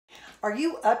Are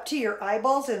you up to your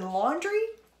eyeballs in laundry?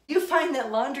 You find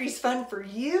that laundry's fun for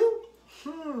you?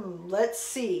 Let's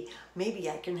see. Maybe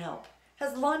I can help.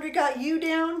 Has laundry got you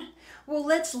down? Well,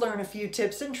 let's learn a few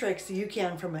tips and tricks you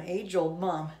can from an age-old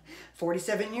mom,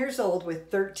 47 years old with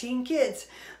 13 kids,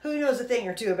 who knows a thing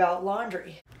or two about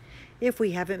laundry. If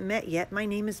we haven't met yet, my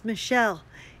name is Michelle.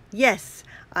 Yes,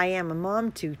 I am a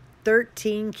mom to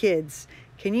 13 kids.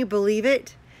 Can you believe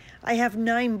it? I have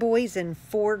 9 boys and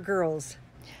 4 girls.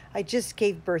 I just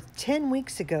gave birth 10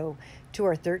 weeks ago to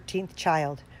our 13th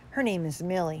child. Her name is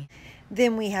Millie.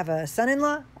 Then we have a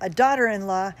son-in-law, a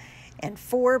daughter-in-law, and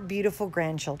 4 beautiful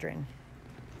grandchildren.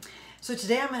 So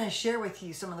today I'm going to share with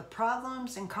you some of the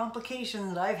problems and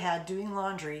complications that I've had doing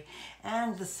laundry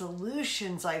and the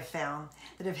solutions I've found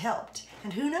that have helped.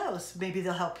 And who knows, maybe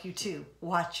they'll help you too.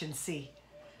 Watch and see.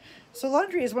 So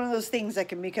laundry is one of those things that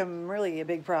can become really a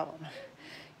big problem.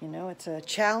 You know, it's a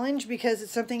challenge because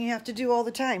it's something you have to do all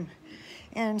the time.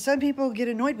 And some people get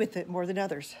annoyed with it more than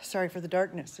others. Sorry for the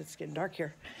darkness, it's getting dark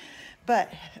here.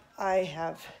 But I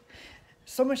have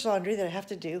so much laundry that I have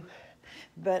to do,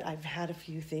 but I've had a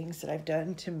few things that I've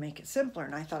done to make it simpler,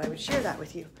 and I thought I would share that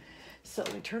with you. So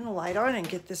let me turn the light on and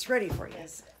get this ready for you.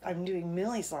 I'm doing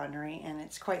Millie's laundry, and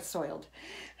it's quite soiled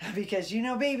because, you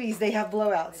know, babies, they have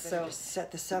blowouts. So just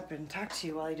set this up and talk to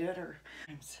you while I do it, or,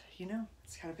 you know,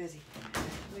 it's kind of busy.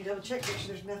 Let me double check, make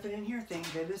sure there's nothing in here.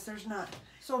 Thank goodness there's not.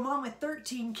 So a mom with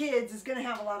 13 kids is going to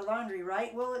have a lot of laundry,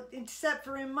 right? Well, except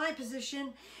for in my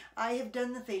position, I have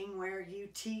done the thing where you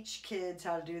teach kids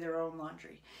how to do their own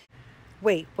laundry.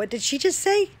 Wait, what did she just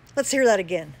say? Let's hear that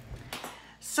again.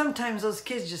 Sometimes those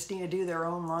kids just need to do their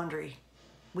own laundry.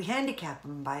 We handicap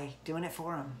them by doing it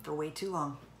for them for way too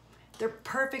long. They're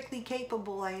perfectly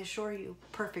capable, I assure you,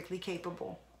 perfectly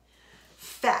capable.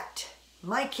 Fact,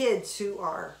 my kids who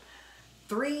are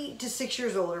 3 to 6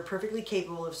 years old are perfectly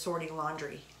capable of sorting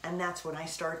laundry. And that's when I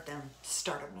start them.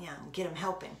 Start them young, get them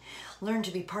helping. Learn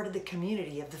to be part of the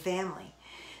community, of the family.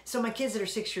 So my kids that are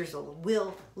 6 years old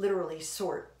will literally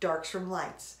sort darks from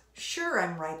lights. Sure,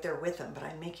 I'm right there with them, but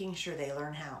I'm making sure they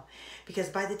learn how. Because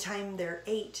by the time they're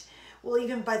 8, well,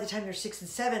 even by the time they're 6 and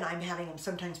 7, I'm having them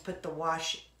sometimes put the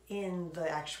wash in the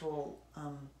actual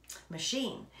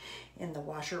machine, in the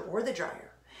washer or the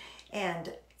dryer.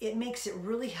 And it makes it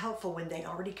really helpful when they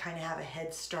already kind of have a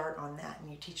head start on that and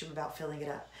you teach them about filling it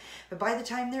up. But by the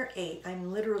time they're 8,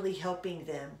 I'm literally helping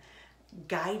them,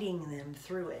 guiding them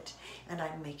through it, and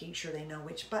I'm making sure they know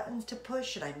which buttons to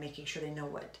push, and I'm making sure they know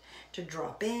what to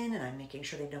drop in, and I'm making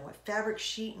sure they know what fabric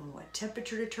sheet and what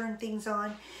temperature to turn things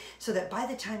on, so that by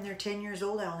the time they're 10 years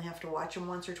old, I only have to watch them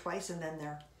once or twice, and then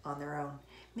they're on their own.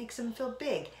 Makes them feel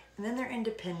big, and then they're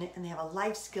independent, and they have a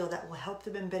life skill that will help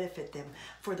them and benefit them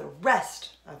for the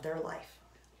rest of their life.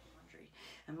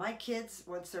 And my kids,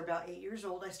 once they're about 8 years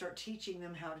old, I start teaching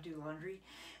them how to do laundry.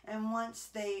 And once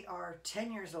they are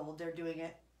 10 years old, they're doing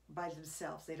it by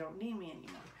themselves. They don't need me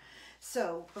anymore.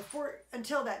 So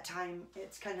until that time,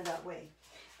 it's kind of that way.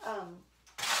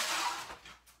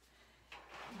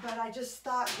 But I just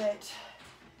thought that,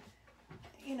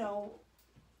 you know,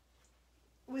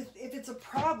 if it's a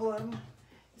problem,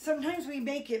 sometimes we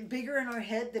make it bigger in our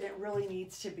head than it really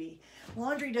needs to be.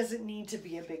 Laundry doesn't need to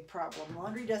be a big problem.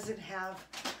 Laundry doesn't have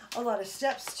a lot of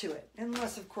steps to it,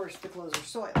 unless, of course, the clothes are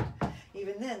soiled.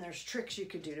 Even then, there's tricks you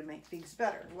could do to make things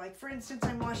better. Like, for instance,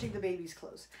 I'm washing the baby's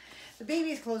clothes. The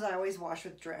baby's clothes I always wash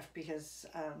with Dreft because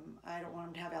I don't want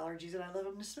them to have allergies and I love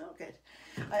them to smell good.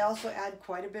 I also add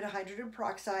quite a bit of hydrogen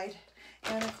peroxide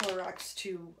and a Clorox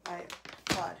to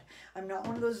pod. I'm not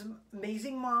one of those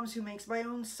amazing moms who makes my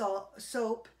own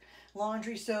soap,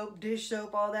 laundry soap, dish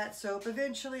soap, all that soap.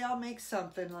 Eventually I'll make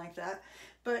something like that,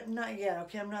 but not yet.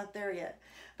 Okay, I'm not there yet.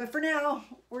 But for now,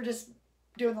 we're just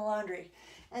doing the laundry.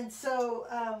 And so,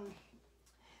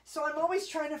 so I'm always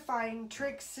trying to find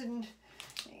tricks and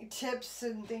tips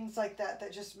and things like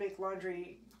that just make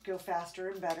laundry go faster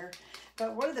and better.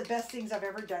 But one of the best things I've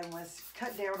ever done was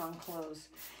cut down on clothes.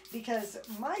 Because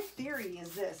my theory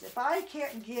is this: if I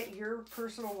can't get your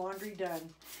personal laundry done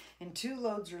in 2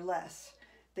 loads or less,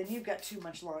 then you've got too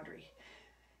much laundry.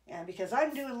 And because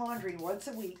I'm doing laundry once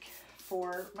a week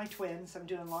for my twins, I'm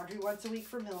doing laundry once a week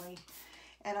for Millie,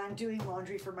 and I'm doing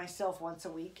laundry for myself once a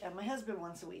week and my husband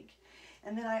once a week.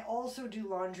 And then I also do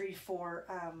laundry for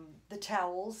the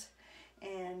towels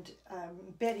and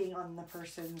bedding on the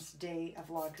person's day of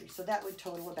laundry. So that would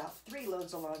total about 3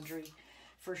 loads of laundry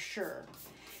for sure.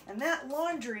 And that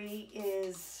laundry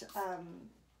is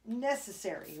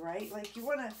necessary, right? Like you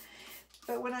want to,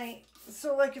 but when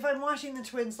so like if I'm washing the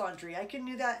twins' laundry, I can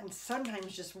do that in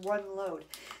sometimes just 1 load.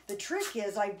 The trick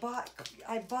is I bought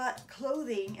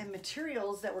clothing and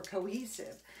materials that were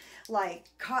cohesive. like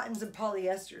cottons and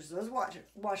polyesters. Those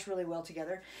wash really well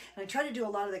together. And I try to do a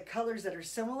lot of the colors that are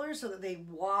similar so that they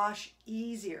wash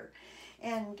easier.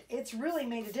 And it's really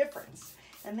made a difference.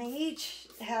 And they each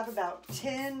have about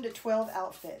 10 to 12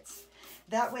 outfits.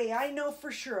 That way I know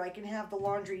for sure I can have the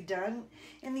laundry done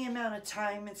in the amount of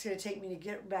time it's going to take me to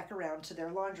get back around to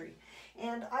their laundry.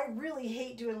 And I really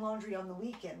hate doing laundry on the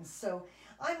weekends. So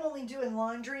I'm only doing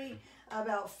laundry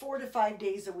about 4 to 5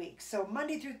 days a week. So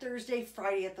Monday through Thursday,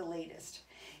 Friday at the latest.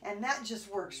 And that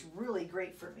just works really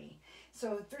great for me.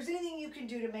 So if there's anything you can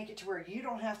do to make it to where you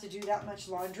don't have to do that much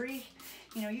laundry,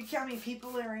 you know, you count how many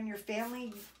people are in your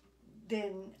family,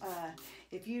 then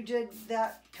if you did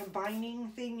that combining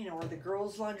thing, you know, or the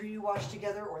girls' laundry you wash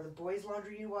together or the boys'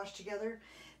 laundry you wash together,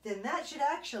 then that should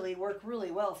actually work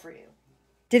really well for you.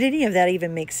 Did any of that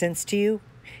even make sense to you?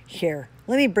 Here,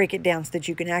 let me break it down so that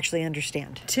you can actually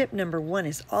understand. Tip number 1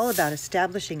 is all about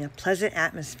establishing a pleasant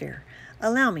atmosphere.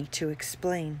 Allow me to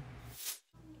explain.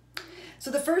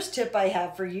 So the first tip I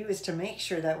have for you is to make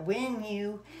sure that when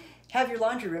you have your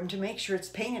laundry room, to make sure it's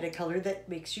painted a color that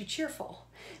makes you cheerful,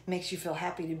 makes you feel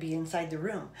happy to be inside the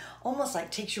room, almost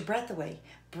like takes your breath away,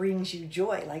 brings you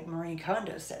joy, like Marie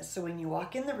Kondo says. So when you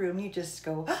walk in the room, you just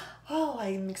go, oh,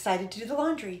 I'm excited to do the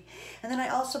laundry. And then I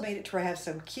also made it to where I have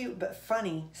some cute but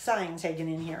funny signs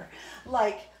hanging in here,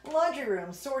 like laundry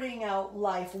room, sorting out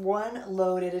life one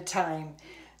load at a time.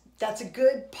 That's a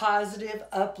good, positive,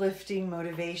 uplifting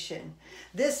motivation.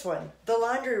 This one, the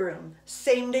laundry room,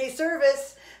 same day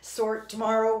service, sort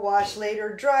tomorrow, wash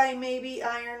later, dry, maybe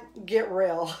iron, get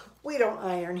real. We don't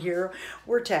iron here,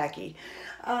 we're tacky.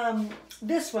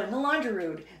 This one, the laundry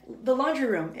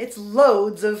room, it's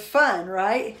loads of fun,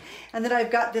 right? And then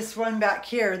I've got this one back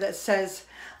here that says,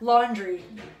 laundry,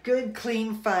 good,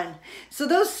 clean, fun. So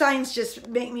those signs just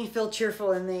make me feel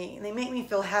cheerful and they make me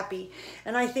feel happy.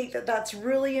 And I think that that's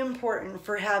really important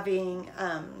for having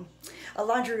a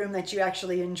laundry room that you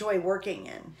actually enjoy working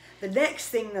in. The next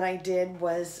thing that I did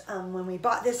was when we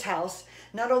bought this house,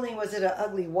 not only was it an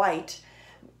ugly white,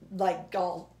 like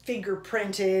all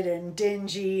fingerprinted and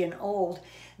dingy and old,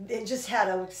 it just had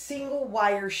a single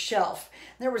wire shelf.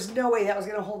 There was no way that was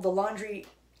going to hold the laundry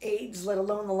aids, let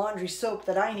alone the laundry soap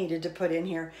that I needed to put in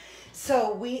here.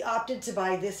 So we opted to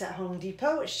buy this at Home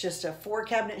Depot. It's just a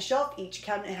 4-cabinet shelf. Each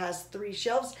cabinet has 3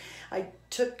 shelves. I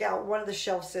took out one of the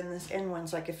shelves in this end one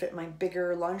so I could fit my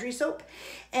bigger laundry soap,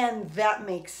 and that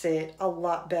makes it a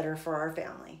lot better for our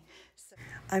family.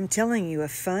 I'm telling you, a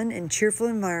fun and cheerful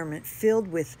environment filled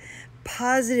with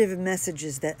positive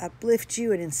messages that uplift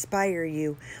you and inspire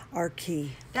you are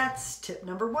key. That's tip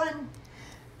number 1.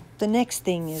 The next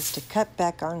thing is to cut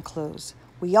back on clothes.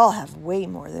 We all have way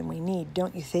more than we need,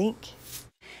 don't you think?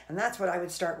 And that's what I would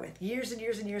start with. Years and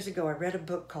years and years ago, I read a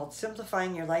book called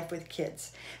Simplifying Your Life with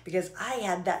Kids because I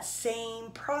had that same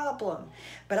problem.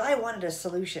 But I wanted a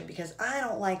solution because I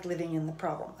don't like living in the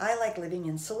problem. I like living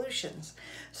in solutions.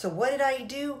 So what did I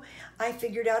do? I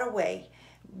figured out a way,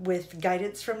 with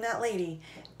guidance from that lady,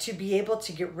 to be able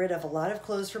to get rid of a lot of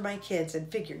clothes for my kids,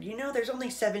 and figured, you know, there's only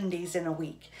 7 days in a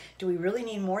week. Do we really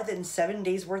need more than 7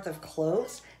 days worth of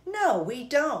clothes? No, we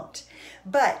don't.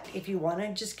 But if you want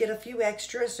to just get a few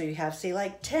extras, so you have, say,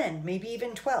 like 10, maybe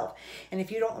even 12, and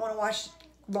if you don't want to wash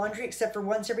laundry except for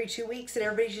once every 2 weeks, then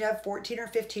everybody should have 14 or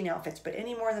 15 outfits. But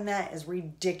any more than that is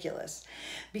ridiculous,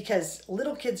 because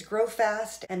little kids grow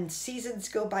fast and seasons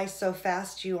go by so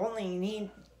fast. You only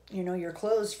need, you know, your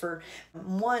clothes for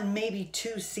 1, maybe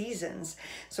 2 seasons.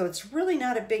 So it's really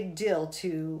not a big deal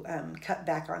to cut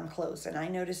back on clothes. And I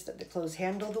noticed that the clothes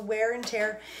handle the wear and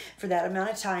tear for that amount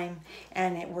of time,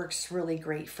 and it works really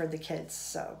great for the kids.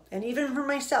 So, and even for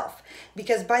myself,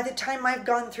 because by the time I've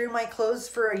gone through my clothes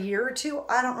for a year or 2,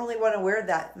 I don't really want to wear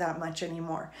that much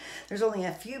anymore. There's only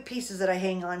a few pieces that I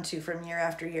hang on to from year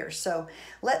after year. So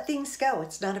let things go.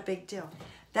 It's not a big deal.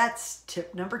 That's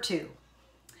tip number 2.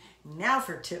 Now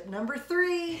for tip number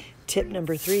 3. Tip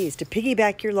number 3 is to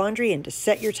piggyback your laundry and to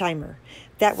set your timer.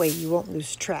 That way you won't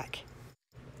lose track.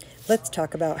 Let's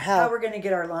talk about how we're going to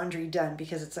get our laundry done,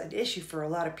 because it's an issue for a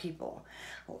lot of people.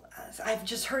 I've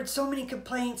just heard so many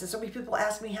complaints and so many people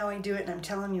ask me how I do it, and I'm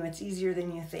telling you, it's easier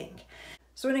than you think.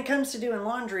 So when it comes to doing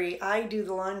laundry, I do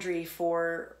the laundry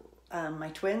for my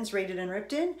twins, Rated and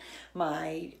Ripton,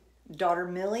 my daughter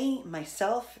Millie,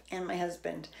 myself, and my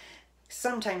husband.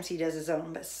 Sometimes he does his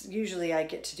own, but usually I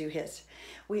get to do his.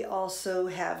 We also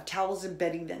have towels and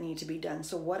bedding that need to be done.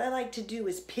 So what I like to do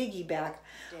is piggyback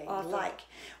off, like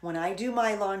when I do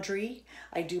my laundry,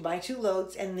 I do my 2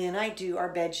 loads, and then I do our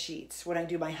bed sheets. When I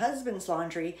do my husband's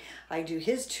laundry, I do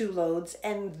his 2 loads,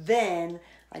 and then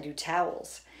I do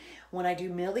towels. When I do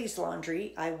Millie's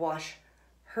laundry, I wash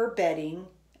her bedding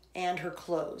and her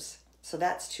clothes. So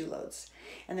that's 2 loads.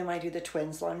 And then when I do the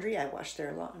twins' laundry, I wash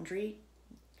their laundry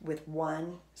with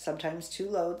 1, sometimes 2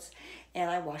 loads, and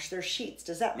I wash their sheets.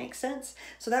 Does that make sense?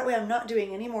 So that way I'm not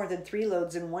doing any more than 3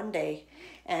 loads in one day.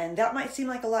 And that might seem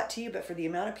like a lot to you, but for the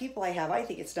amount of people I have, I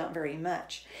think it's not very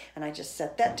much. And I just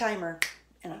set that timer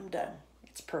and I'm done.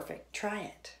 It's perfect. Try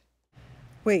it.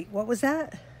 Wait, what was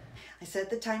that? I set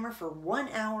the timer for 1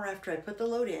 hour after I put the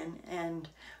load in and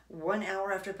 1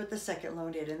 hour after I put the second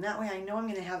load in. And that way I know I'm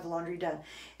going to have the laundry done.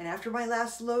 And after my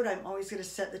last load, I'm always going to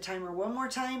set the timer one more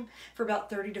time for about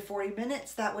 30 to 40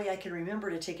 minutes. That way I can remember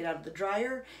to take it out of the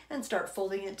dryer and start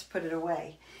folding it to put it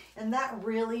away. And that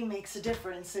really makes a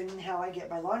difference in how I get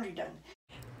my laundry done.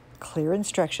 Clear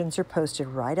instructions are posted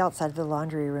right outside of the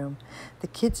laundry room. The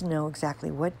kids know exactly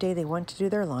what day they want to do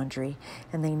their laundry,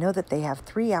 and they know that they have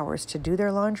 3 hours to do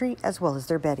their laundry as well as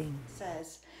their bedding. It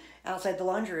says outside the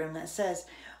laundry room that says,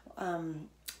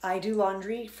 I do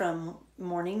laundry from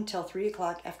morning till 3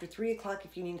 o'clock. After 3 o'clock,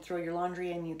 if you need to throw your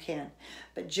laundry in, you can.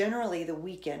 But generally the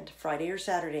weekend, Friday or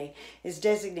Saturday, is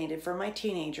designated for my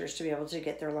teenagers to be able to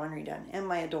get their laundry done, and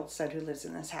my adult son who lives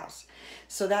in this house.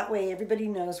 So that way everybody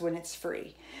knows when it's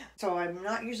free. So I'm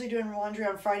not usually doing laundry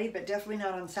on Friday, but definitely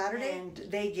not on Saturday. And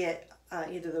they get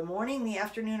either the morning, the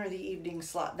afternoon, or the evening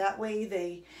slot. That way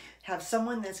they have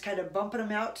someone that's kind of bumping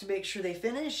them out to make sure they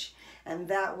finish, and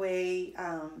that way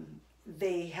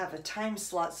they have a time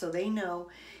slot so they know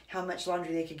how much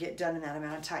laundry they could get done in that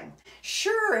amount of time.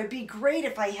 Sure, it'd be great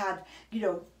if I had,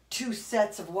 2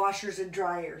 sets of washers and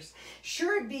dryers.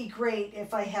 Sure, it'd be great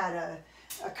if I had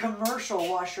a commercial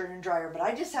washer and dryer, but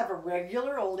I just have a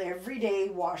regular old everyday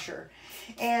washer.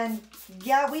 And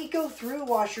yeah, we go through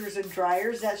washers and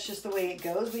dryers. That's just the way it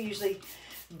goes. We usually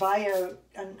buy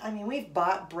we've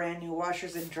bought brand new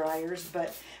washers and dryers,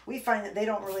 but we find that they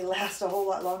don't really last a whole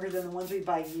lot longer than the ones we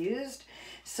buy used.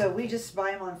 So we just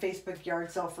buy them on Facebook yard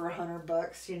sale for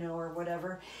 $100, or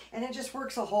whatever. And it just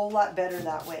works a whole lot better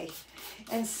that way.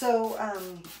 And so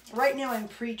right now I'm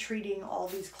pre-treating all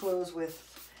these clothes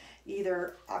with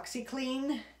either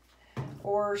OxyClean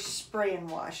or spray and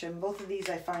wash. And both of these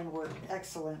I find work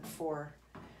excellent for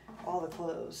all the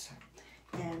clothes.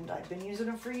 And I've been using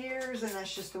them for years, and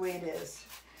that's just the way it is.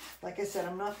 Like I said,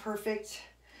 I'm not perfect,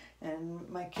 and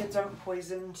my kids aren't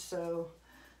poisoned, so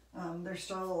they're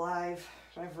still alive.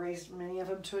 I've raised many of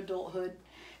them to adulthood,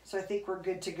 so I think we're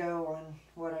good to go on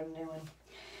what I'm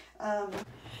doing.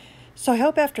 So I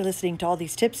hope after listening to all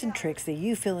these tips and tricks that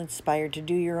you feel inspired to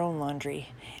do your own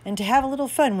laundry, and to have a little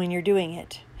fun when you're doing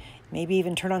it. Maybe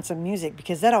even turn on some music,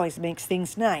 because that always makes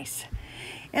things nice.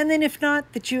 And then if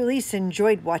not, that you at least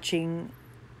enjoyed watching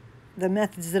the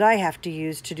methods that I have to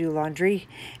use to do laundry,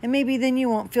 and maybe then you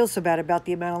won't feel so bad about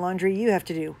the amount of laundry you have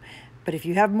to do. But if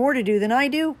you have more to do than I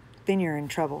do, then you're in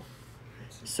trouble.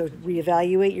 So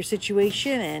reevaluate your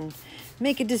situation and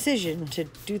make a decision to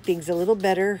do things a little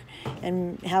better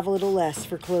and have a little less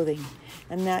for clothing.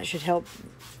 And that should help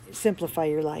simplify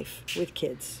your life with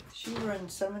kids. She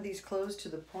runs some of these clothes to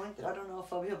the point that I don't know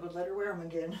if I'll be able to let her wear them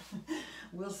again.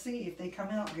 We'll see if they come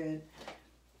out good.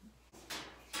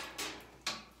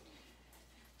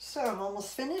 So I'm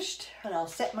almost finished, and I'll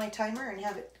set my timer and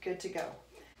have it good to go.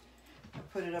 I'll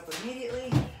put it up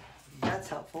immediately. That's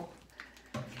helpful.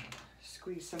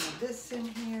 Squeeze some of this in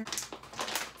here.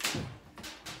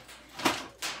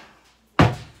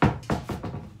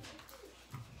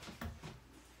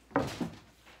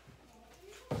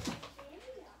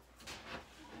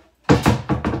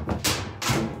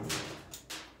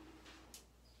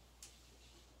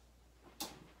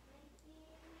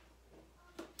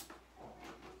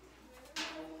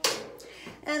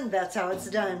 And that's how it's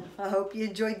done. I hope you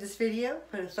enjoyed this video.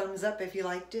 Put a thumbs up if you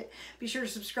liked it. Be sure to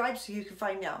subscribe so you can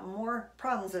find out more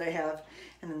problems that I have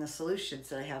and then the solutions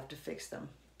that I have to fix them.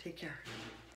 Take care.